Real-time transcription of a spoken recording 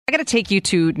I got to take you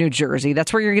to New Jersey.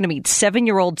 That's where you're going to meet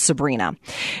 7-year-old Sabrina.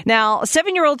 Now,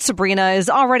 7-year-old Sabrina is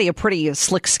already a pretty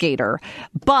slick skater,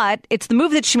 but it's the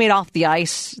move that she made off the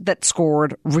ice that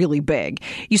scored really big.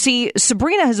 You see,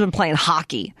 Sabrina has been playing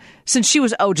hockey since she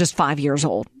was, just 5 years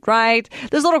old, right?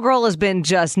 This little girl has been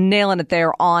just nailing it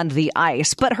there on the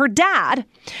ice. But her dad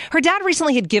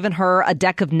recently had given her a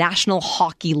deck of National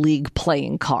Hockey League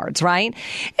playing cards, right?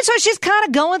 And so she's kind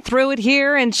of going through it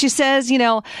here, and she says,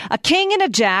 a king and a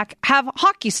jack have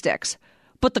hockey sticks,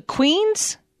 but the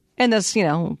queens and this,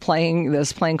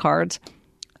 playing cards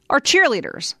are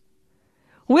cheerleaders.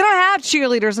 We don't have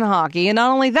cheerleaders in hockey, and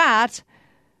not only that,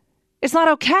 it's not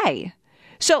okay.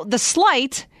 So the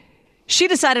slight, she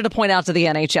decided to point out to the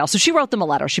NHL. So she wrote them a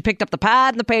letter. She picked up the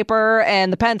pad and the paper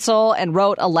and the pencil and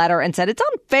wrote a letter and said, it's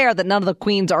unfair that none of the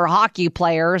queens are hockey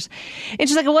players. And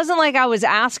she's like, it wasn't like I was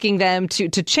asking them to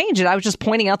change it. I was just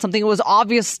pointing out something that was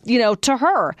obvious, to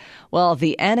her. Well,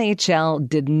 the NHL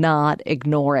did not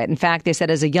ignore it. In fact, they said,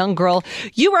 as a young girl,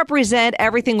 you represent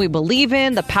everything we believe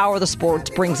in. The power of the sports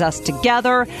brings us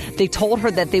together. They told her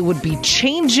that they would be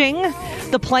changing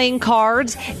the playing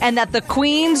cards and that the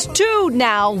queens, too,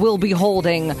 now will be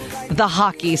holding the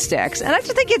hockey sticks. And I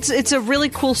just think it's a really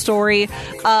cool story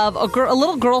of a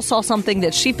little girl saw something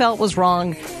that she felt was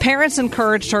wrong. Parents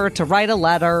encouraged her to write a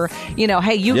letter.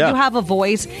 Hey, you have a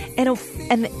voice. And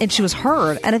she was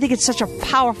heard. And I think it's such a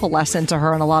powerful lesson to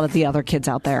her and a lot of the other kids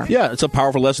out there. Yeah, it's a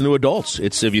powerful lesson to adults.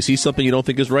 It's if you see something you don't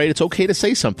think is right, it's okay to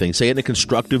say something. Say it in a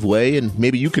constructive way, and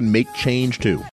maybe you can make change too.